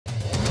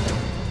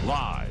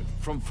Live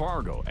from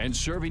Fargo and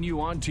serving you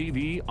on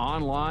TV,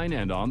 online,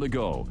 and on the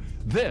go.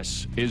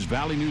 This is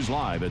Valley News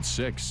Live at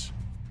 6.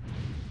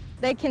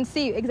 They can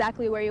see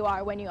exactly where you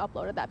are when you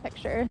uploaded that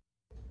picture.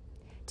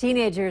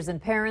 Teenagers and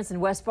parents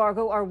in West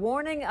Fargo are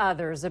warning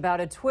others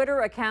about a Twitter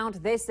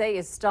account they say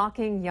is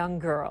stalking young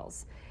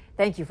girls.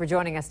 Thank you for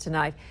joining us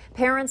tonight.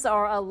 Parents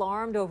are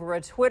alarmed over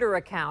a Twitter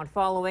account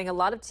following a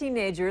lot of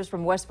teenagers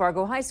from West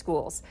Fargo high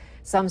schools.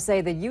 Some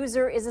say the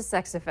user is a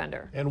sex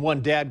offender. And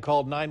one dad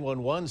called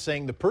 911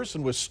 saying the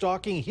person was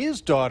stalking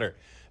his daughter.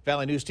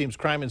 Valley News Team's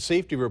crime and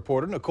safety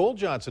reporter Nicole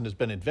Johnson has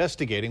been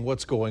investigating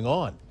what's going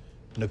on.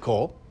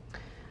 Nicole?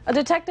 A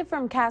detective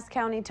from Cass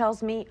County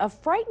tells me a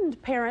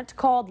frightened parent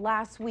called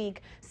last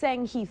week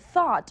saying he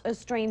thought a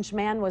strange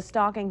man was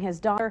stalking his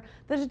daughter.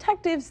 The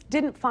detectives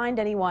didn't find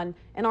anyone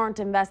and aren't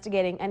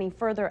investigating any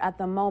further at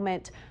the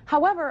moment.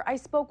 However, I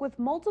spoke with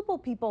multiple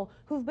people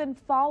who've been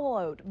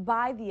followed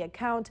by the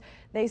account.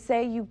 They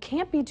say you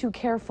can't be too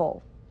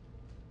careful.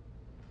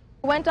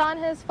 I went on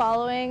his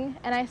following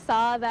and I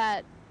saw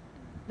that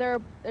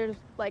there's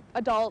like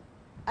adult,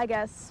 I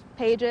guess,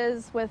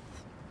 pages with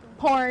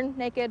porn,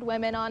 naked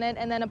women on it,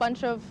 and then a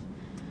bunch of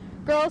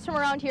girls from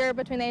around here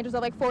between the ages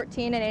of like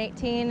 14 and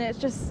 18. It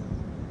just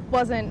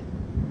wasn't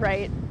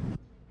right.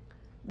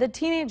 The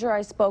teenager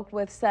I spoke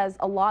with says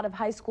a lot of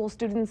high school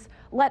students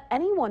let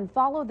anyone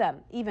follow them,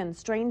 even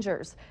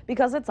strangers,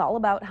 because it's all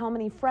about how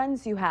many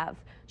friends you have.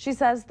 She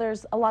says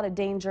there's a lot of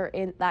danger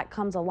that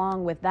comes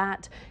along with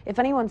that. If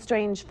anyone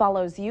strange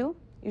follows you,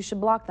 you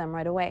should block them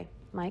right away.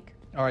 Mike?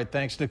 All right,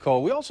 thanks,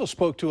 Nicole. We also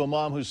spoke to a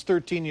mom whose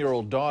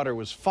 13-year-old daughter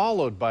was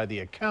followed by the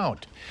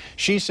account.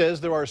 She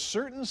says there are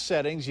certain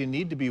settings you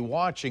need to be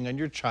watching on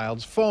your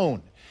child's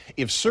phone.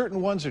 If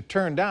certain ones are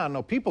turned on,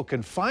 now people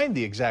can find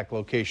the exact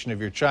location of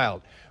your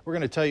child. We're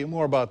going to tell you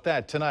more about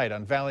that tonight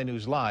on Valley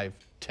News Live,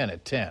 10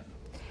 at 10.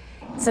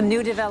 Some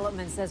new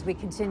developments as we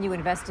continue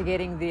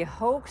investigating the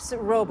hoax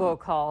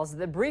robocalls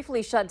that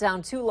briefly shut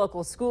down 2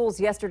 local schools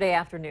yesterday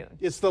afternoon.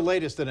 It's the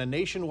latest in a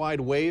nationwide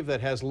wave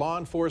that has law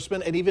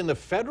enforcement and even the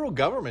federal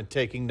government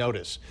taking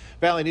notice.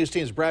 Valley News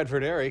Team's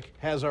Bradford Eric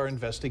has our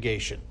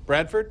investigation.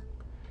 Bradford?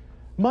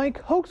 Mike,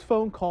 hoax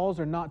phone calls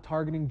are not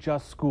targeting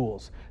just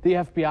schools. The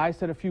FBI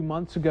said a few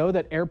months ago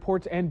that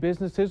airports and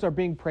businesses are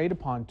being preyed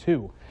upon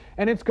too.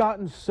 And it's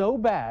gotten so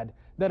bad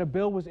that a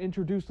bill was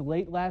introduced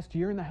late last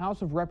year in the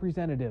House of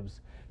Representatives,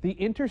 the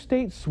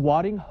Interstate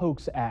Swatting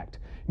Hoax Act,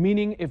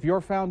 meaning if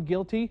you're found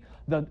guilty,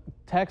 the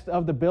text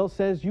of the bill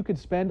says you could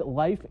spend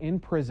life in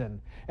prison.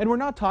 And we're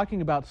not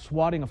talking about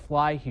swatting a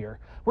fly here.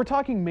 We're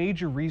talking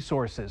major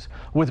resources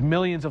with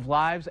millions of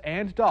lives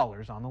and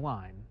dollars on the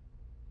line.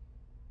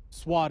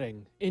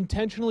 Swatting,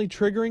 intentionally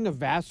triggering a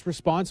vast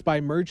response by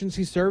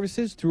emergency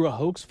services through a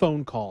hoax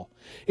phone call.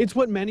 It's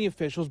what many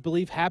officials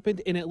believe happened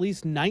in at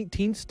least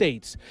 19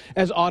 states,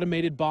 as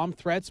automated bomb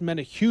threats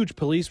meant a huge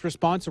police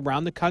response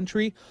around the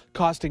country,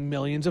 costing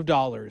millions of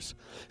dollars.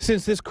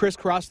 Since this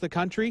crisscrossed the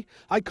country,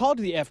 I called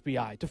the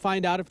FBI to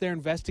find out if they're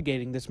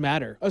investigating this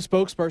matter. A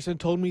spokesperson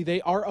told me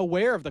they are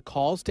aware of the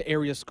calls to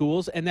area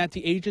schools and that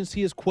the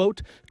agency is,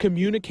 quote,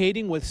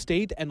 communicating with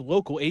state and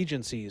local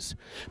agencies.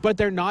 But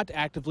they're not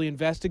actively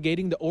investigating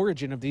the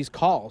origin of these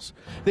calls.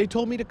 They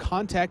told me to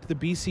contact the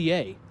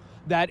BCA.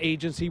 That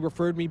agency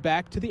referred me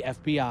back to the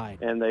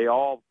FBI. And they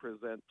all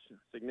present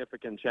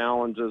significant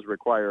challenges,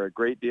 require a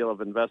great deal of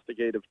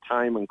investigative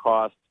time and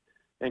cost,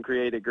 and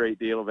create a great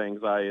deal of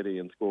anxiety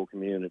in school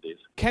communities.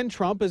 Ken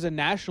Trump is a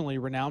nationally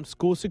renowned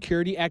school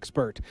security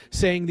expert,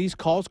 saying these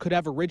calls could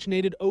have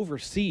originated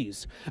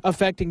overseas,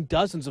 affecting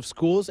dozens of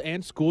schools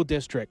and school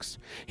districts.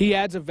 He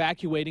adds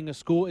evacuating a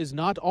school is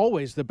not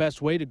always the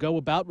best way to go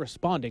about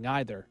responding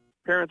either.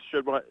 Parents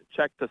should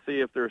check to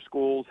see if their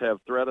schools have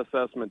threat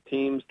assessment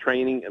teams,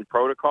 training, and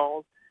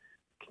protocols.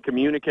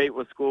 Communicate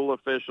with school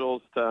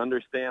officials to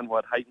understand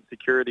what heightened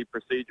security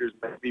procedures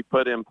may be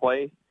put in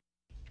place.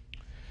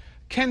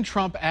 Ken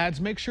Trump adds,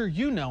 make sure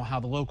you know how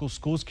the local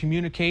schools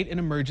communicate in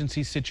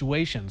emergency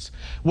situations,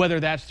 whether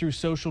that's through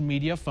social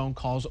media, phone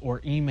calls, or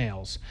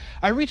emails.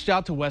 I reached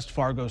out to West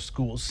Fargo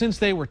schools since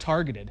they were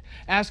targeted,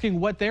 asking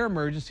what their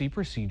emergency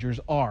procedures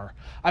are.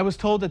 I was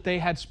told that they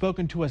had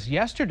spoken to us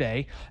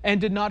yesterday and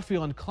did not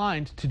feel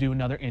inclined to do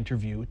another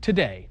interview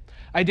today.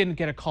 I didn't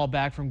get a call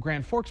back from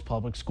Grand Forks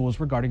Public Schools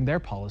regarding their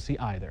policy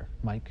either.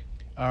 Mike?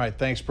 All right,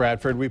 thanks,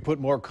 Bradford. We put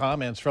more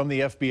comments from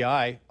the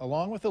FBI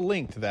along with a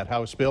link to that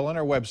House bill on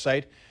our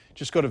website.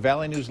 Just go to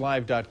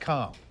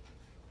valleynewslive.com.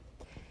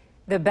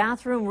 The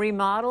bathroom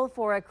remodel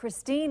for a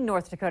Christine,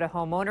 North Dakota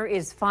homeowner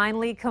is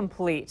finally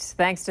complete,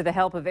 thanks to the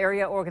help of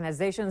area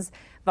organizations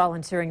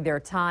volunteering their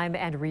time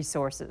and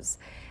resources.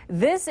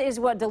 This is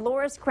what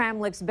Dolores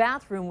Kramlich's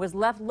bathroom was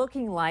left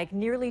looking like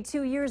nearly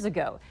 2 years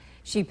ago.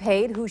 She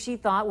paid who she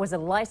thought was a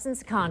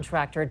licensed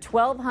contractor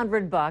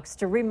 $1,200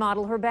 to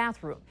remodel her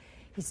bathroom.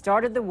 He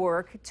started the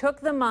work,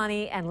 took the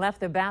money, and left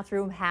the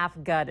bathroom half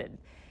gutted.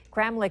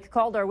 Kramlich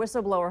called our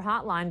whistleblower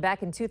hotline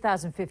back in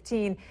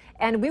 2015,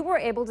 and we were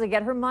able to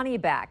get her money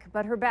back,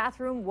 but her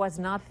bathroom was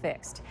not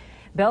fixed.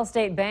 Bell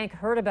State Bank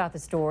heard about the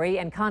story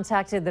and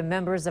contacted the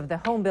members of the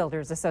Home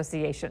Builders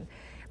Association.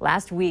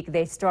 Last week,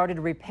 they started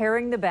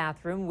repairing the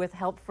bathroom with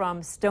help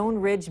from Stone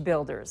Ridge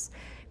Builders.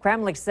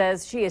 Kramlich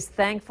says she is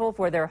thankful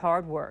for their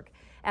hard work.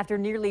 After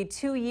nearly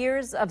 2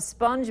 years of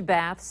sponge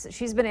baths,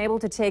 she's been able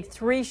to take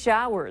 3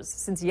 showers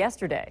since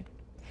yesterday.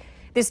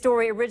 This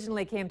story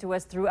originally came to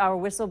us through our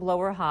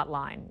whistleblower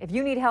hotline. If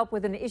you need help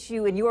with an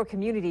issue in your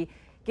community,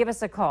 give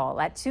us a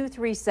call at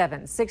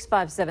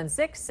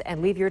 237-6576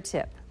 and leave your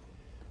tip.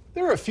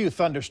 There are a few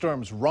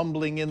thunderstorms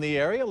rumbling in the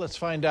area. Let's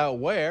find out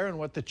where and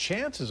what the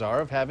chances are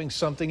of having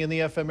something in the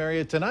FM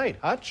area tonight.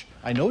 Hutch,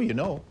 I know you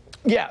know.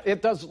 Yeah,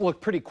 it does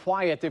look pretty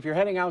quiet. If you're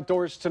heading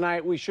outdoors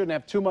tonight, we shouldn't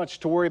have too much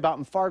to worry about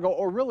in Fargo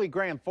or really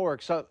Grand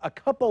Forks. A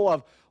couple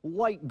of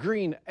light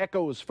green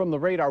echoes from the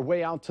radar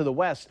way out to the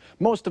west.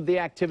 Most of the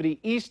activity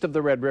east of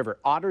the Red River.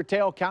 Otter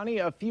Tail County,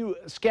 a few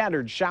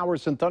scattered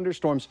showers and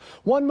thunderstorms.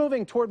 One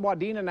moving toward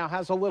Wadena now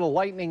has a little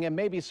lightning and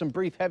maybe some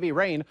brief heavy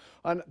rain.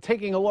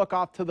 Taking a look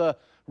off to the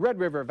Red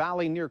River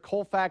Valley near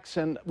Colfax,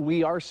 and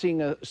we are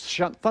seeing a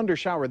thunder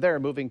shower there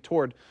moving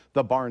toward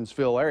the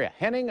Barnesville area.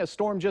 Henning, a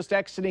storm just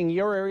exiting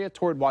your area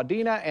toward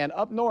Wadena, and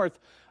up north,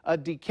 a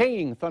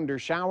decaying thunder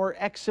shower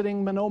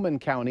exiting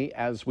Mahnomen County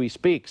as we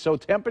speak. So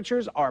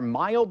temperatures are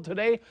mild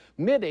today,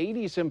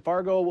 mid-80s in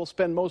Fargo. We'll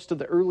spend most of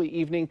the early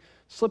evening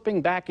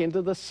slipping back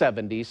into the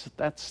 70s.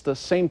 That's the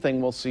same thing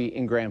we'll see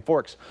in Grand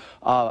Forks.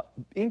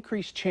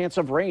 Increased chance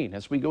of rain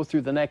as we go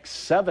through the next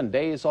 7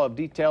 days. I'll have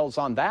details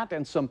on that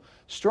and some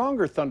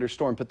stronger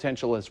thunderstorm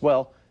potential as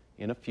well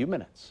in a few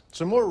minutes.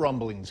 Some more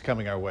rumblings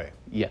coming our way.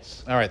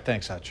 Yes. All right,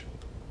 thanks, Hutch.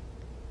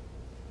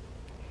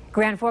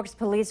 Grand Forks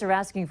police are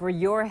asking for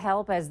your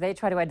help as they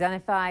try to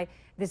identify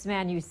this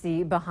man you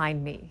see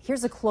behind me.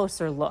 Here's a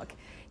closer look.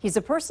 He's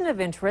a person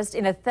of interest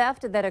in a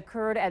theft that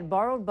occurred at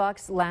Borrowed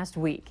Bucks last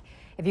week.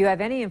 If you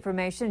have any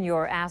information,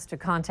 you're asked to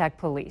contact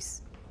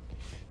police.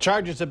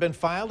 Charges have been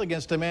filed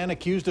against a man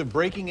accused of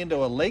breaking into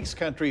a Lakes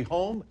Country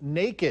home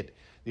naked.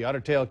 The Otter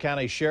Tail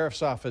County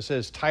Sheriff's Office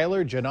says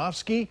Tyler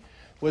Janofsky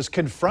was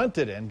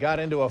confronted and got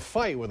into a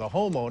fight with a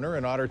homeowner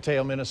in Otter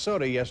Tail,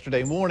 Minnesota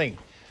yesterday morning.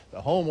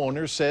 The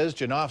homeowner says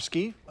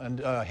Janofsky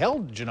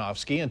held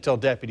Janofsky until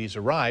deputies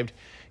arrived.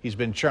 He's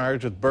been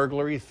charged with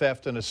burglary,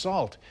 theft, and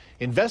assault.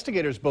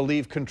 Investigators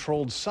believe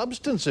controlled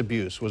substance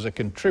abuse was a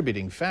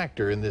contributing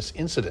factor in this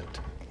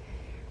incident.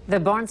 The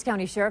Barnes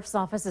County Sheriff's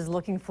Office is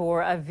looking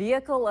for a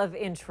vehicle of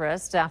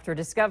interest after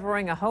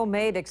discovering a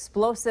homemade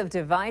explosive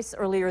device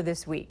earlier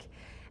this week.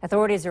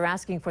 Authorities are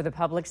asking for the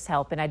public's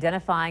help in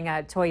identifying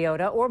a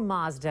Toyota or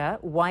Mazda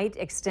white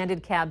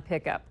extended cab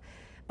pickup.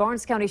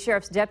 Barnes County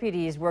Sheriff's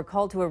deputies were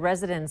called to a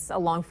residence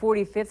along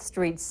 45th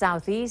Street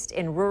Southeast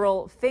in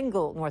rural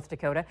Fingal, North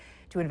Dakota,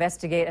 to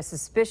investigate a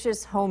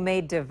suspicious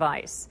homemade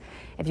device.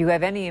 If you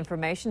have any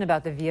information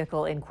about the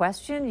vehicle in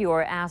question, you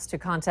are asked to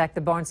contact the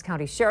Barnes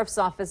County Sheriff's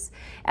Office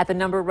at the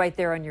number right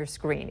there on your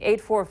screen,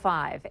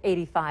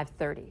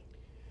 845-8530.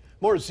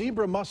 More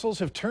zebra mussels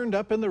have turned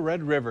up in the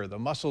Red River. The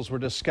mussels were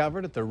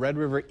discovered at the Red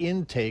River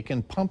Intake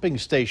and Pumping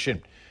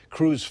Station.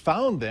 Crews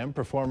found them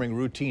performing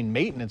routine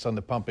maintenance on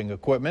the pumping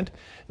equipment.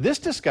 This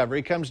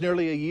discovery comes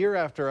nearly a year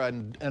after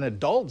an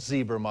adult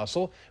zebra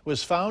mussel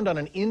was found on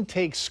an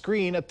intake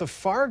screen at the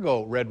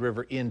Fargo Red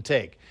River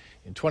Intake.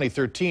 In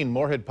 2013,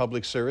 Moorhead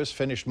Public Service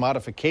finished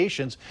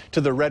modifications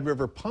to the Red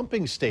River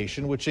Pumping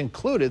Station, which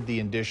included the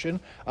addition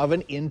of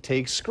an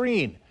intake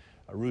screen.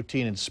 A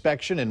routine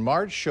inspection in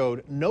March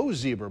showed no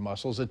zebra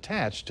mussels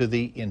attached to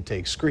the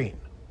intake screen.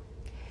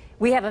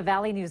 We have a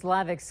Valley News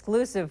Live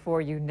exclusive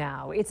for you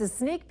now. It's a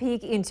sneak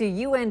peek into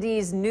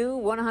UND's new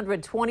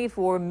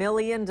 $124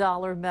 million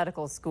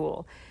medical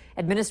school.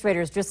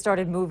 Administrators just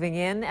started moving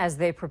in as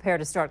they prepare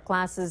to start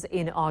classes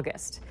in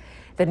August.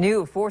 The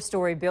new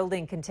 4-story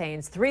building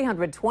contains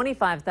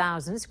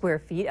 325,000 square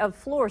feet of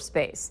floor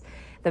space.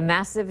 The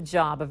massive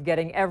job of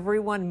getting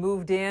everyone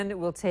moved in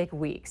will take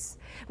weeks.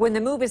 When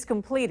the move is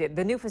completed,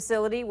 the new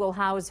facility will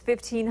house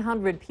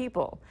 1,500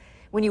 people.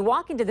 When you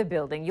walk into the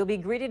building, you'll be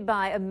greeted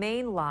by a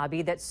main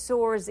lobby that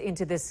soars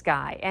into the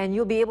sky, and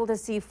you'll be able to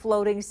see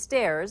floating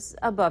stairs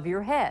above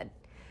your head.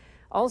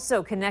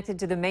 Also connected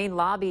to the main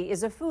lobby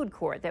is a food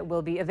court that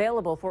will be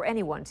available for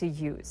anyone to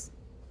use.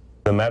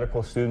 The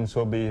medical students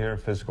will be here,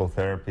 physical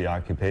therapy,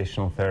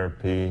 occupational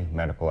therapy,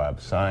 medical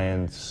lab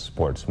science,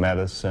 sports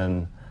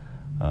medicine,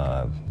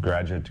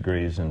 graduate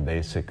degrees in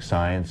basic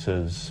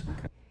sciences.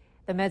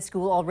 The med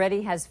school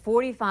already has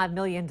 $45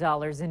 million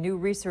in new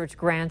research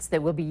grants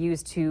that will be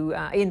used to,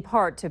 in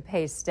part, to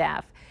pay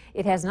staff.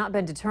 It has not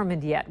been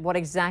determined yet what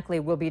exactly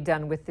will be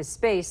done with the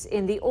space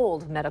in the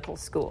old medical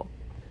school.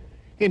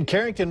 In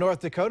Carrington,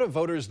 North Dakota,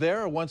 voters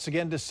there are once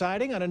again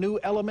deciding on a new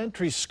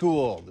elementary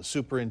school. The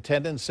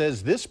superintendent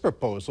says this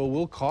proposal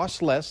will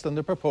cost less than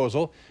the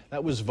proposal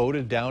that was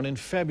voted down in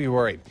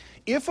February.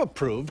 If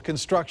approved,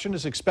 construction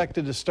is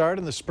expected to start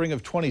in the spring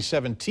of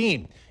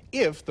 2017.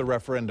 If the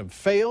referendum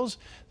fails,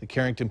 the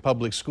Carrington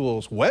Public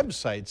Schools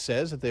website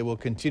says that they will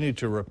continue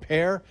to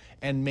repair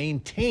and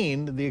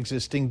maintain the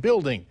existing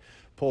building.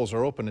 Polls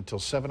are open until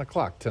 7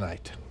 o'clock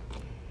tonight.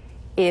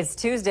 It's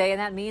Tuesday, and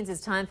that means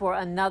it's time for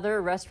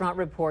another restaurant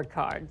report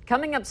card.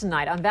 Coming up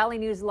tonight on Valley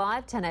News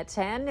Live, 10 at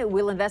 10,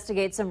 we'll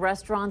investigate some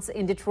restaurants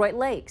in Detroit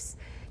Lakes.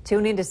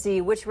 Tune in to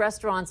see which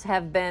restaurants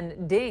have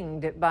been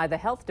dinged by the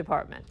health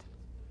department.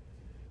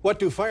 What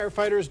do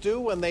firefighters do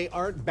when they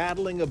aren't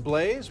battling a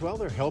blaze? Well,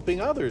 they're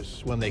helping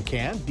others when they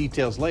can.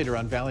 Details later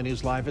on Valley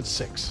News Live at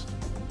 6.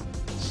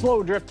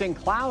 Slow drifting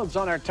clouds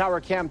on our tower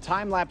cam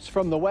time lapse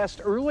from the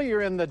west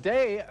earlier in the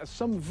day.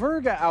 Some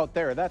virga out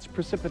there. That's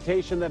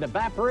precipitation that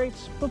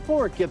evaporates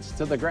before it gets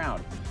to the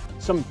ground.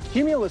 Some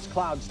cumulus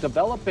clouds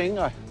developing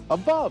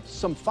above.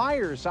 Some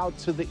fires out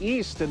to the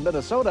east in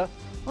Minnesota.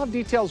 I'll have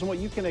details on what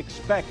you can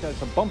expect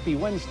as a bumpy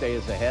Wednesday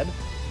is ahead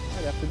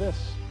right after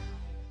this.